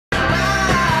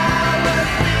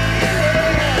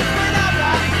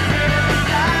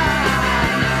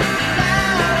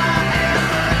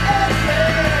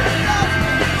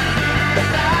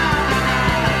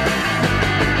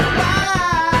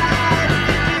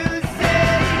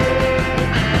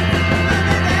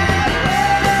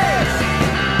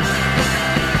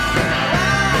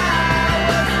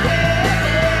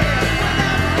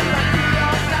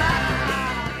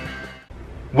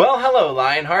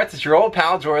Lionhearts? It's your old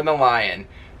pal Jordan the Lion.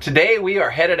 Today we are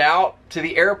headed out to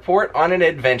the airport on an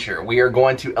adventure. We are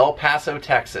going to El Paso,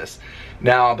 Texas.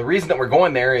 Now the reason that we're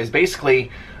going there is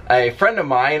basically a friend of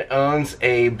mine owns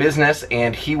a business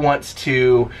and he wants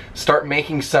to start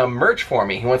making some merch for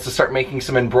me. He wants to start making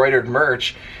some embroidered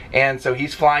merch, and so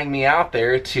he's flying me out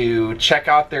there to check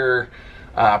out their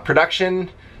production,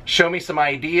 show me some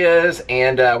ideas,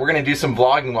 and we're gonna do some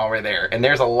vlogging while we're there. And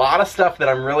there's a lot of stuff that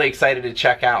I'm really excited to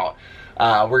check out.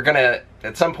 We're gonna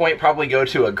at some point probably go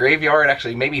to a graveyard,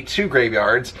 actually maybe 2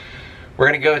 graveyards. We're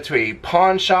gonna go to a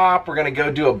pawn shop. We're gonna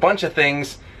go do a bunch of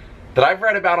things that I've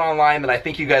read about online that I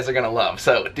think you guys are gonna love.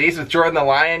 So Daze with Jordan the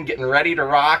Lion, getting ready to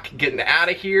rock, getting out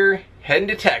of here, heading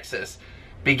to Texas,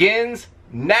 begins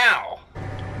now.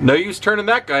 No use turning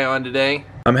that guy on today.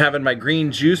 I'm having my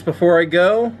green juice before I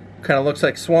go. Kind of looks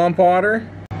like swamp water.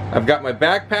 I've got my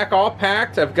backpack all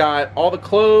packed. I've got all the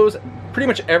clothes. Pretty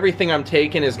much everything I'm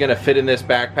taking is gonna fit in this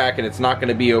backpack, and it's not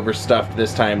gonna be overstuffed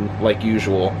this time like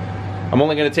usual. I'm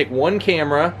only gonna take one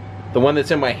camera, the one that's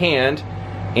in my hand,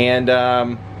 and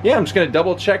yeah, I'm just gonna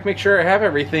double check, make sure I have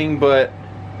everything, but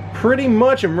pretty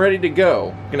much I'm ready to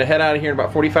go. I'm gonna head out of here in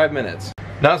about 45 minutes.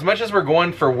 Now, as much as we're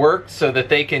going for work so that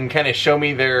they can kind of show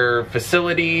me their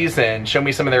facilities and show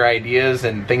me some of their ideas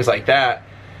and things like that,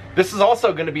 this is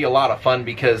also going to be a lot of fun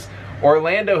because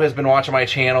Orlando has been watching my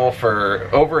channel for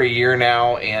over a year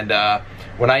now, and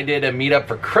when I did a meetup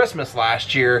for Christmas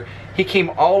last year, he came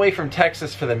all the way from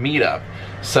Texas for the meetup.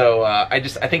 So I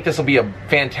think this will be a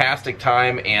fantastic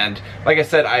time, and like I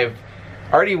said, I've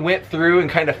already went through and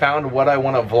kind of found what I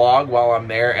want to vlog while I'm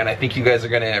there, and I think you guys are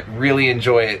going to really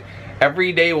enjoy it.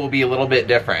 Every day will be a little bit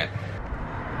different.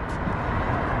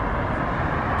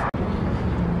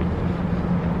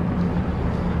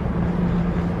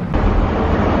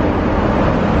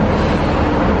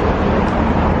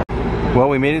 Well,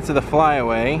 we made it to the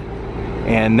flyaway,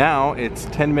 and now it's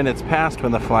 10 minutes past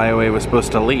when the flyaway was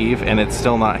supposed to leave, and it's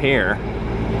still not here.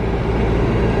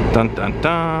 Dun dun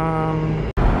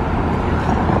dun.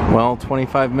 Well,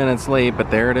 25 minutes late,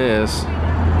 but there it is.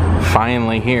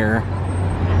 Finally here.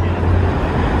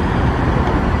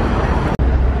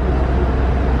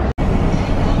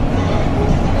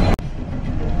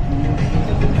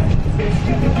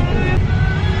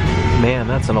 Man,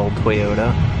 that's an old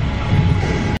Toyota.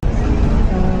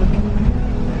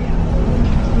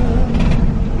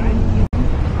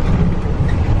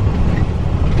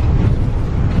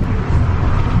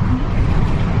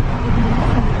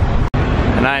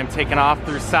 And I am taking off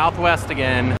through Southwest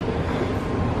again.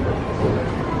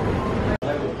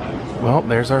 Well,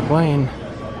 there's our plane.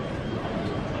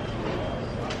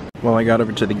 Well, I got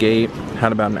over to the gate,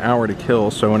 had about an hour to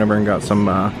kill, so I went over and got some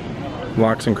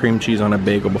lox and cream cheese on a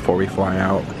bagel before we fly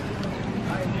out.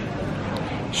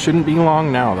 Shouldn't be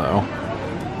long now, though.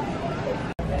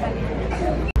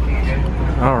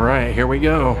 Alright, here we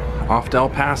go. Off to El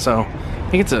Paso. I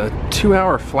think it's a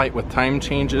 2-hour flight with time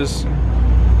changes.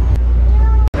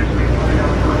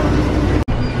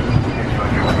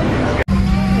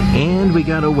 And we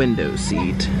got a window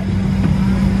seat.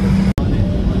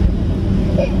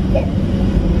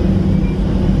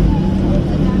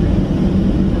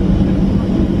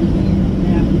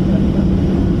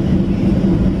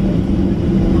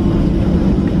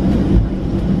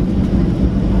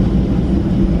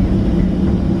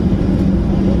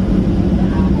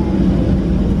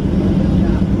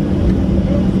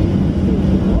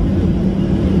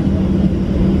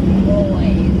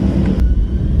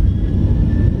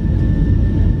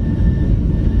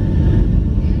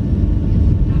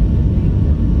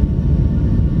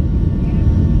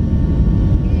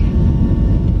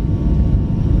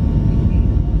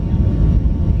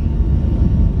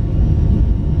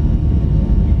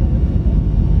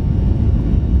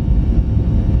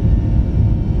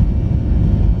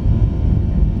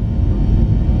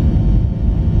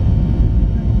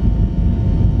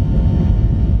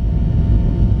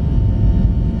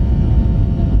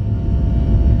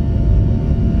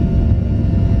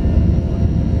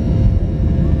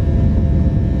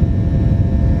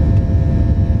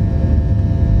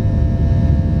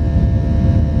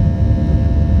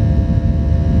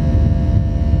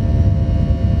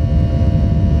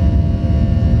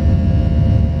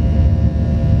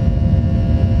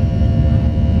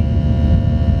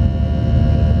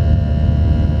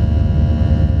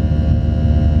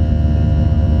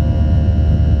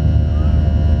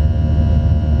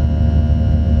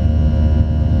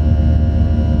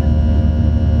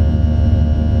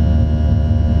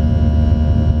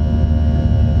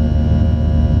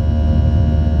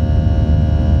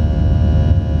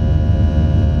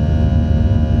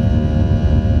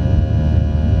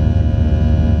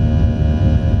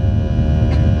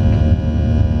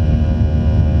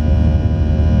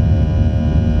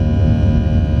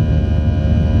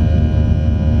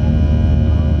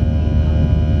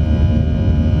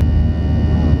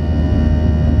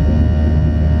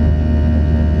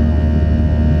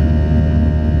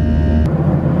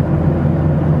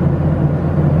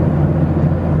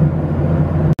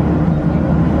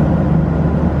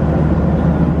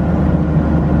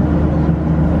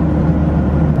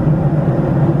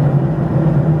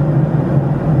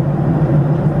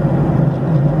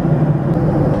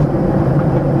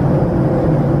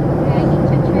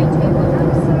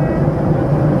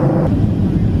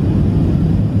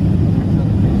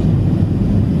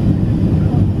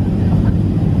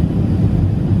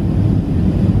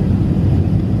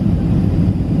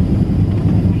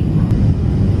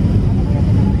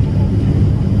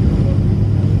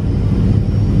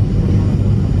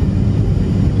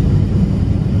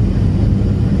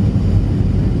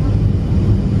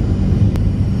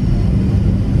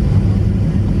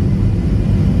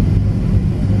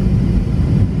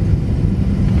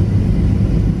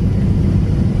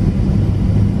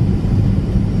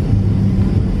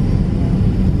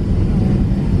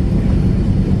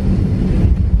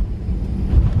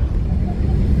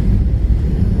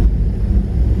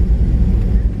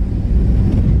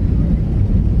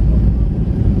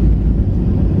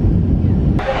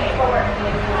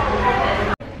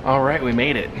 we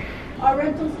made it. Our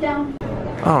rental's down.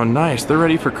 Oh, nice. They're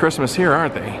ready for Christmas here,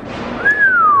 aren't they?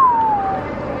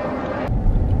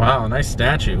 Wow, nice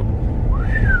statue.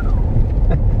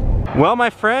 Well, my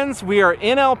friends, we are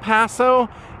in El Paso,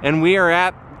 and we are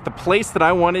at the place that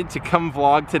I wanted to come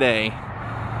vlog today,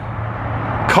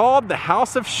 called the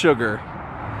House of Sugar.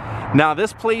 Now,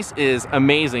 this place is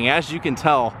amazing. As you can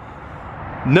tell,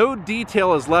 no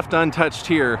detail is left untouched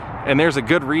here, and there's a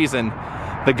good reason.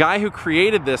 The guy who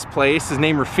created this place, his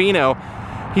name Rufino,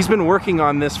 he's been working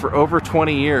on this for over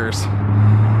 20 years.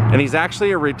 And he's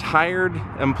actually a retired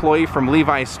employee from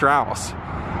Levi Strauss.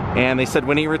 And they said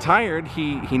when he retired,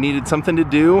 he needed something to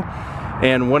do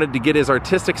and wanted to get his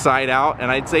artistic side out,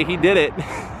 and I'd say he did it.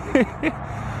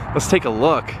 Let's take a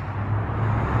look.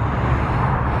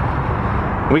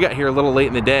 We got here a little late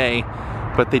in the day,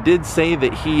 but they did say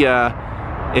that he,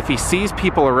 if he sees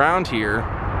people around here,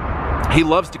 he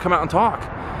loves to come out and talk.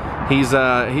 He's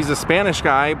a Spanish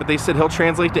guy, but they said he'll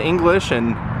translate to English.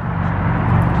 And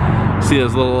see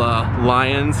those little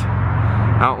lions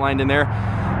outlined in there?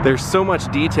 There's so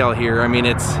much detail here. I mean,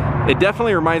 it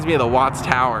definitely reminds me of the Watts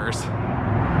Towers,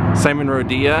 Simon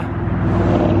Rodia.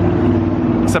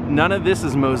 Except none of this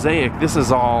is mosaic. This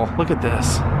is all, look at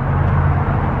this.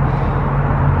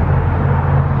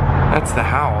 That's the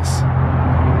house.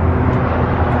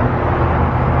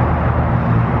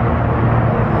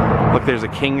 Look, there's a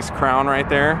king's crown right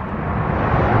there.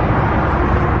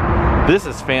 This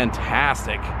is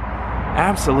fantastic.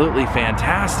 Absolutely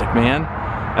fantastic, man.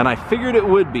 And I figured it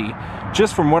would be.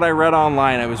 Just from what I read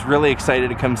online, I was really excited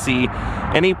to come see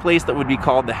any place that would be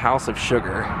called the House of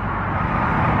Sugar.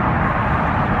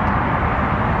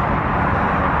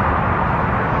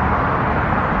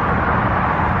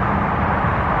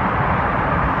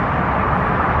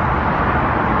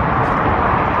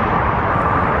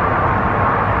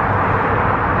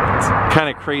 It's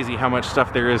kind of crazy how much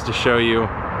stuff there is to show you.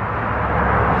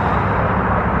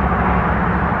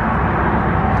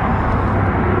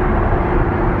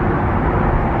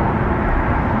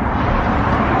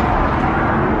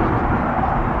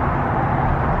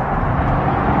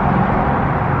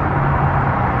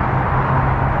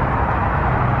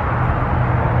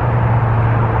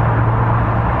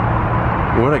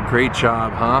 What a great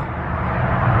job, huh?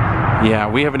 Yeah,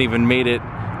 we haven't even made it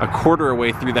a quarter of the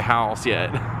way through the house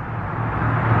yet.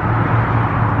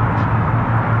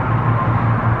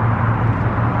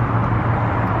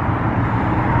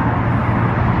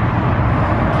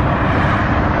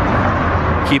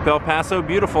 Keep El Paso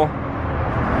beautiful.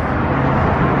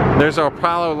 There's our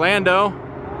Palo Lando.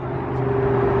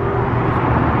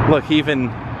 Look, he's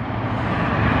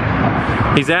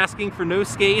asking for no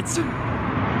skates.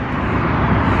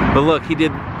 But look, he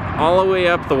did all the way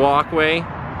up the walkway.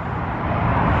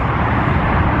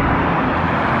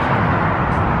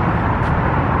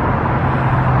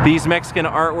 These Mexican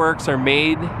artworks are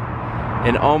made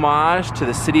in homage to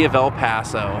the city of El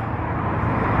Paso.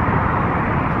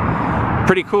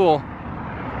 Pretty cool.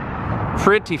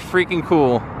 Pretty freaking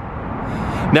cool.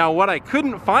 Now, what I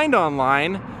couldn't find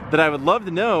online that I would love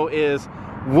to know is,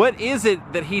 what is it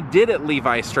that he did at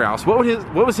Levi Strauss?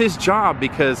 What was his job?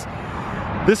 Because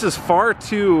this is far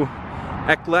too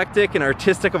eclectic and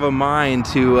artistic of a mind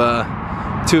to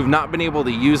have not been able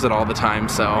to use it all the time,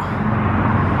 so.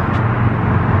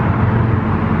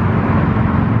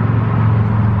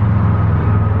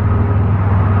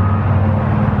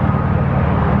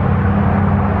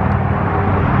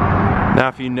 Now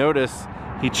if you notice,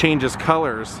 he changes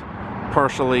colors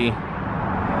partially.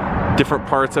 Different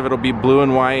parts of it will be blue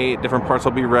and white, different parts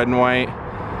will be red and white.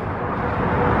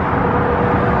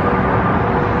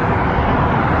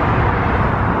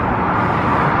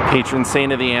 Patron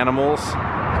saint of the animals,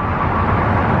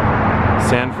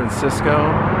 San Francisco.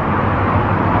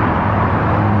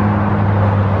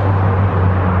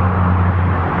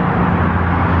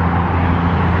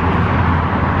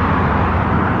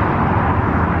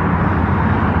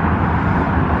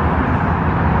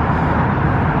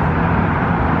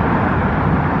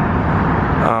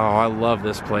 Oh, I love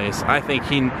this place. I think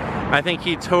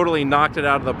he totally knocked it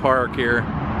out of the park here.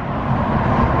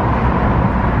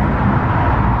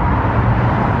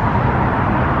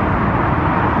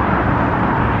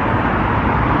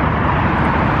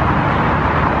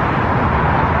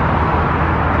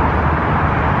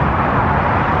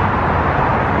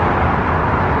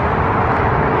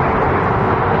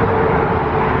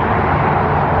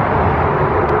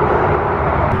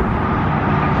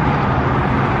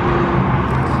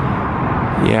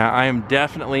 Yeah, I am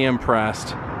definitely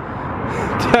impressed.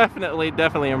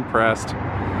 Definitely impressed.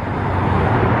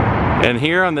 And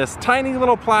here on this tiny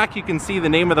little plaque, you can see the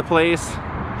name of the place.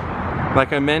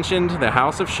 Like I mentioned, the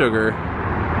House of Sugar.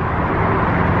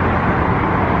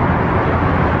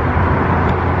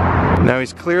 Now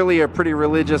he's clearly a pretty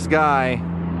religious guy,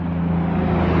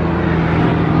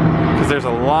 because there's a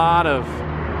lot of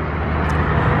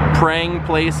praying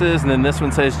places, and then this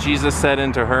one says, Jesus said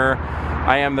unto her,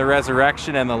 I am the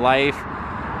resurrection and the life.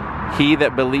 He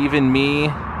that believe in me,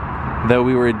 though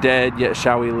we were dead, yet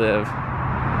shall we live.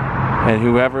 And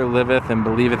whoever liveth and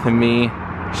believeth in me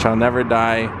shall never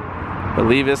die.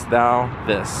 Believest thou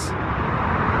this?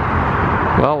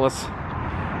 Well, let's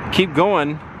keep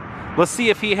going. Let's see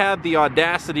if he had the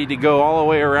audacity to go all the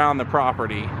way around the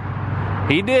property.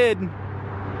 He did.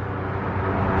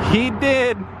 He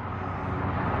did.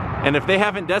 And if they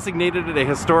haven't designated it a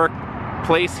historic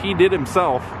place, he did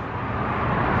himself.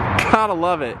 Gotta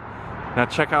love it. Now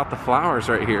check out the flowers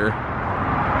right here.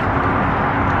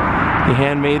 He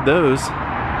handmade those.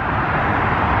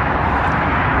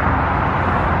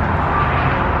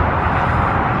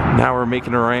 Now we're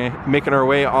making our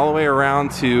way all the way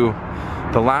around to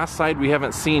the last side we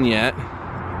haven't seen yet.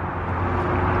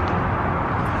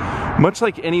 Much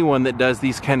like anyone that does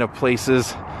these kind of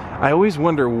places, I always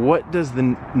wonder, what does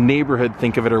the neighborhood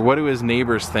think of it, or what do his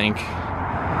neighbors think?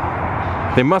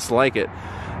 They must like it.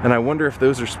 And I wonder if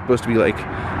those are supposed to be like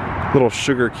little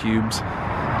sugar cubes.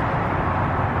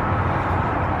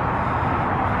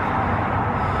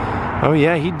 Oh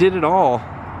yeah, he did it all.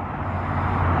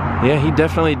 Yeah, he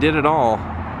definitely did it all.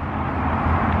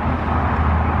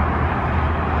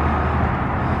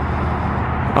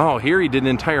 Oh, here he did an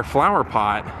entire flower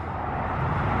pot.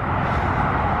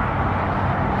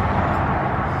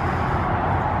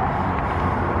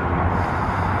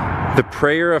 The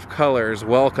prayer of colors,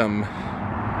 welcome. Look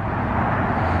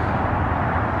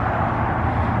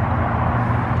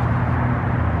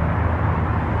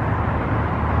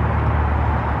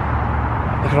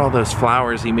at all those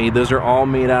flowers he made. Those are all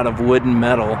made out of wood and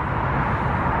metal.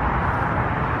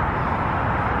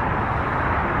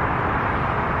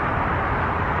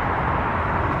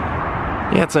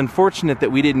 Yeah, it's unfortunate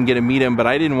that we didn't get to meet him, but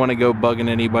I didn't want to go bugging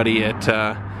anybody at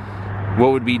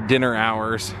what would be dinner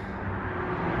hours.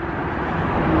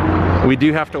 We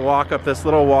do have to walk up this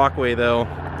little walkway though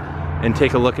and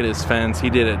take a look at his fence. He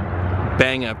did a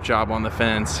bang up job on the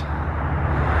fence.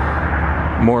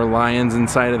 More lions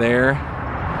inside of there.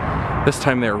 This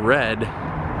time they're red.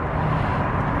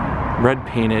 Red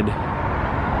painted.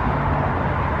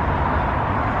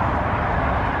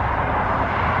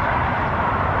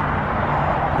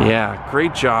 Yeah,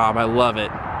 great job. I love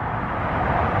it.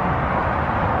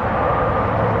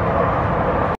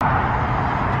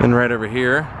 Then right over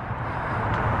here,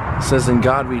 it says, in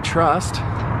God we trust.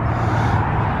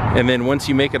 And then once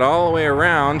you make it all the way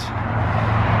around,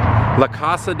 La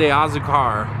Casa de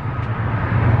Azucar,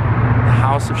 the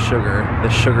House of Sugar, the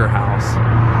Sugar House.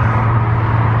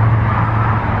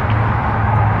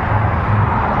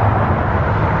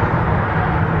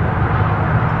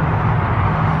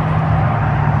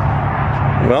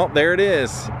 Well, there it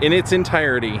is, in its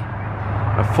entirety.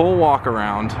 A full walk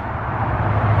around.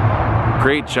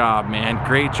 Great job, man.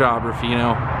 Great job,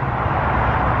 Rufino.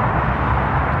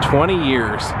 20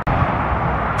 years.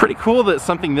 Pretty cool that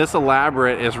something this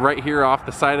elaborate is right here off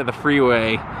the side of the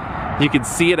freeway. You can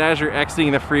see it as you're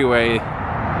exiting the freeway.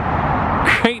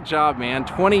 Great job, man.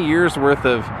 20 years worth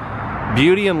of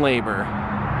beauty and labor.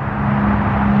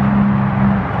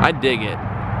 I dig it.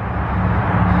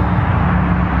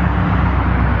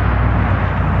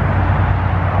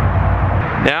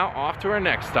 Now off to our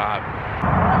next stop.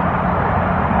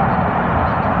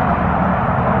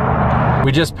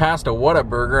 We just passed a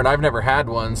Whataburger and I've never had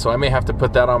one, so I may have to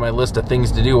put that on my list of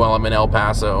things to do while I'm in El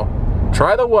Paso.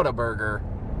 Try the Whataburger.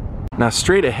 Now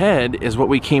straight ahead is what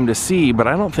we came to see, but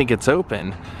I don't think it's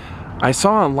open. I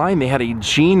saw online they had a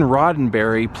Gene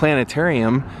Roddenberry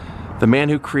planetarium, the man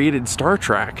who created Star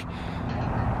Trek.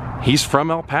 He's from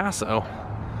El Paso.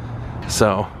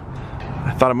 So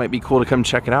I thought it might be cool to come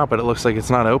check it out, but it looks like it's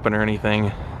not open or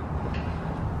anything.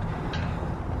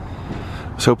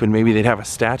 I was hoping maybe they'd have a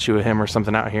statue of him or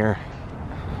something out here.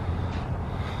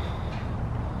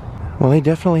 Well, they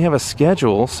definitely have a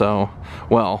schedule, so,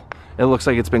 well, it looks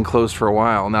like it's been closed for a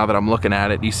while now that I'm looking at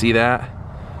it. Do you see that?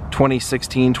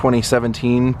 2016,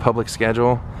 2017 public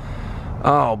schedule.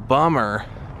 Oh, bummer.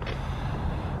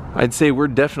 I'd say we're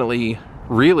definitely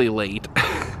really late.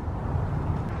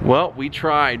 Well, we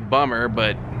tried, bummer,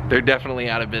 but they're definitely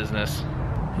out of business.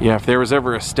 Yeah, if there was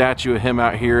ever a statue of him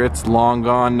out here, it's long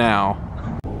gone now.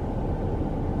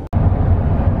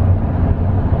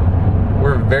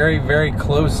 We're very, very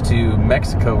close to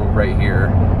Mexico right here.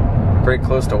 Very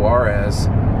close to Juarez.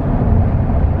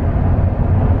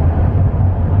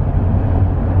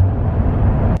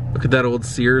 Look at that old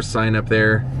Sears sign up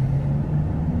there.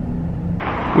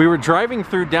 We were driving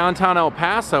through downtown El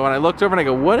Paso and I looked over and I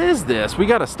go, what is this? We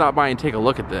gotta stop by and take a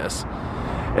look at this.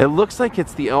 It looks like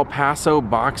it's the El Paso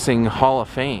Boxing Hall of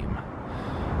Fame.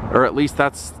 Or at least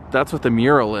that's what the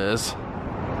mural is.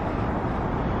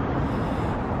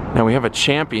 Now we have a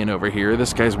champion over here.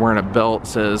 This guy's wearing a belt,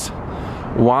 says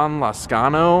Juan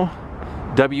Lascano,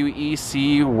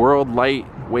 WEC World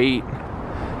Lightweight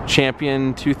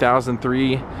Champion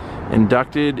 2003,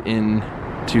 inducted in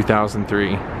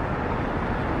 2003.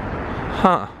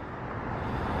 Huh.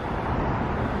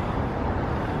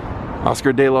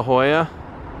 Oscar De La Hoya.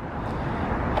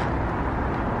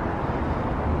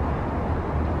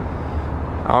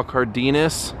 Al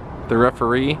Cardenas, the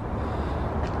referee.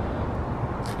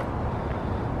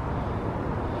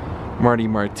 Marty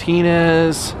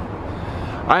Martinez.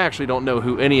 I actually don't know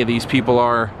who any of these people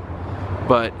are,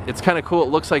 but it's kind of cool. It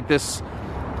looks like this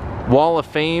Wall of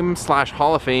Fame slash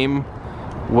Hall of Fame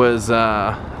was,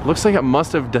 looks like it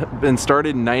must have been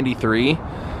started in '93,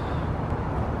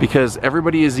 because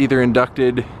everybody is either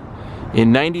inducted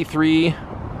in '93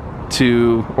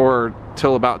 or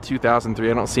till about 2003.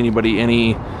 I don't see anybody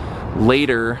any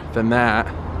later than that.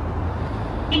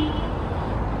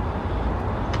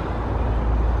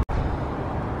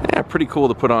 Yeah, pretty cool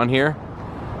to put on here.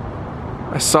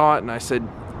 I saw it and I said,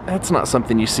 that's not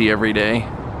something you see every day.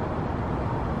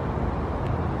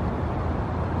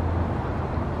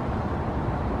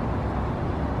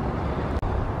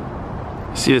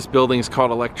 See, this building's called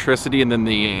Electricity, and then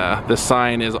the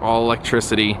sign is all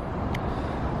electricity.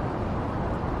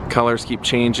 Colors keep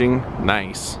changing.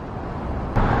 Nice.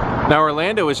 Now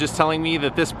Orlando was just telling me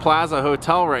that this Plaza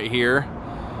Hotel right here,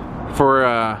 for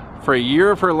a year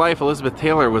of her life, Elizabeth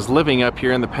Taylor was living up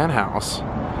here in the penthouse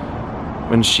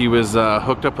when she was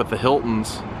hooked up with the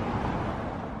Hiltons.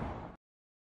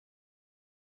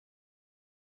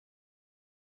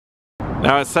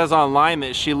 Now it says online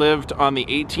that she lived on the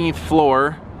 18th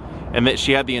floor and that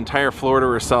she had the entire floor to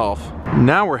herself.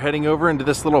 Now we're heading over into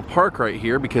this little park right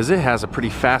here because it has a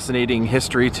pretty fascinating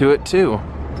history to it too.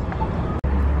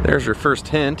 There's your first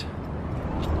hint.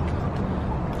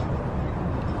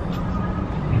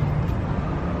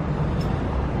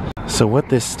 So what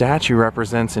this statue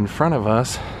represents in front of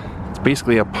us, it's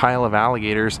basically a pile of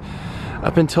alligators.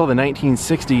 Up until the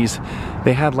 1960s,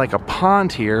 they had like a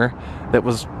pond here that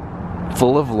was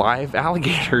full of live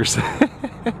alligators.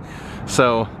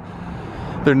 So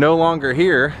they're no longer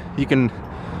here. You can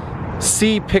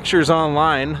see pictures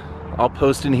online. I'll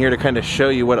post in here to kind of show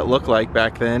you what it looked like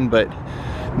back then, but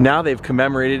now they've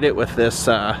commemorated it with this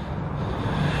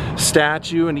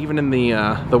statue, and even in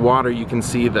the water you can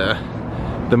see the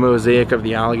mosaic of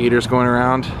the alligators going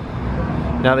around.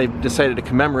 Now they've decided to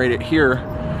commemorate it here,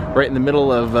 right in the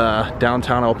middle of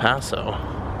downtown El Paso.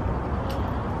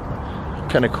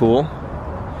 Kind of cool.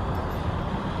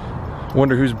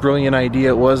 Wonder whose brilliant idea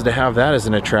it was to have that as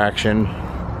an attraction.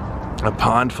 A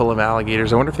pond full of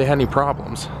alligators. I wonder if they had any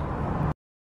problems.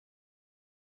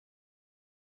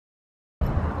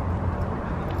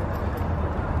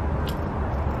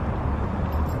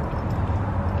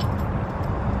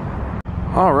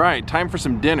 All right, time for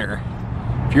some dinner.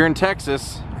 If you're in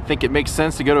Texas, I think it makes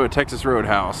sense to go to a Texas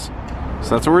Roadhouse. So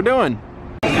that's what we're doing.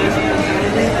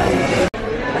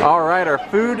 All right, our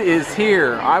food is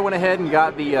here. I went ahead and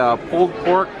got the pulled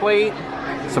pork plate,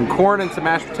 some corn and some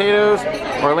mashed potatoes.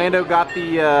 Orlando got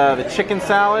the chicken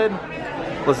salad.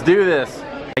 Let's do this.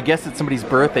 I guess it's somebody's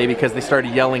birthday because they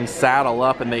started yelling saddle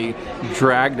up and they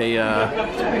dragged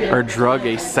or drug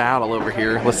a saddle over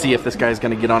here. Let's see if this guy's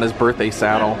gonna get on his birthday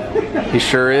saddle. He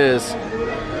sure is.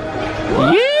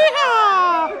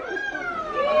 Yeehaw!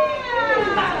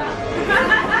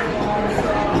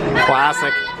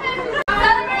 Classic.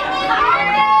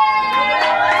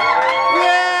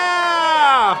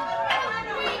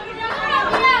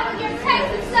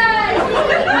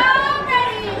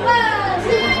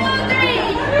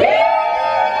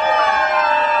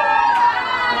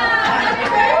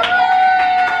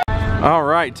 All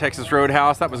right, Texas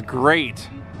Roadhouse, that was great.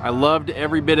 I loved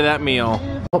every bit of that meal.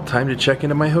 Well, time to check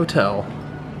into my hotel.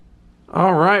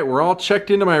 All right, we're all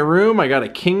checked into my room. I got a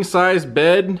king-size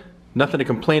bed. Nothing to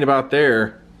complain about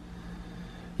there.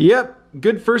 Yep,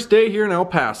 good first day here in El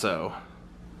Paso.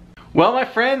 Well, my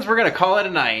friends, we're gonna call it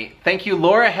a night. Thank you,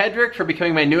 Laura Hedrick, for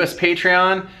becoming my newest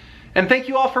Patreon. And thank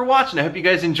you all for watching. I hope you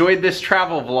guys enjoyed this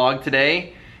travel vlog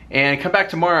today. And come back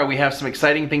tomorrow. We have some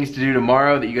exciting things to do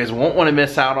tomorrow that you guys won't want to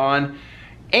miss out on.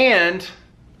 And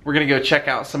we're gonna go check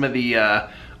out some of the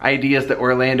ideas that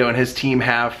Orlando and his team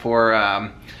have for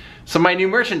some of my new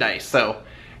merchandise. So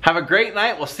have a great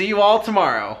night. We'll see you all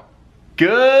tomorrow.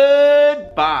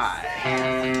 Goodbye.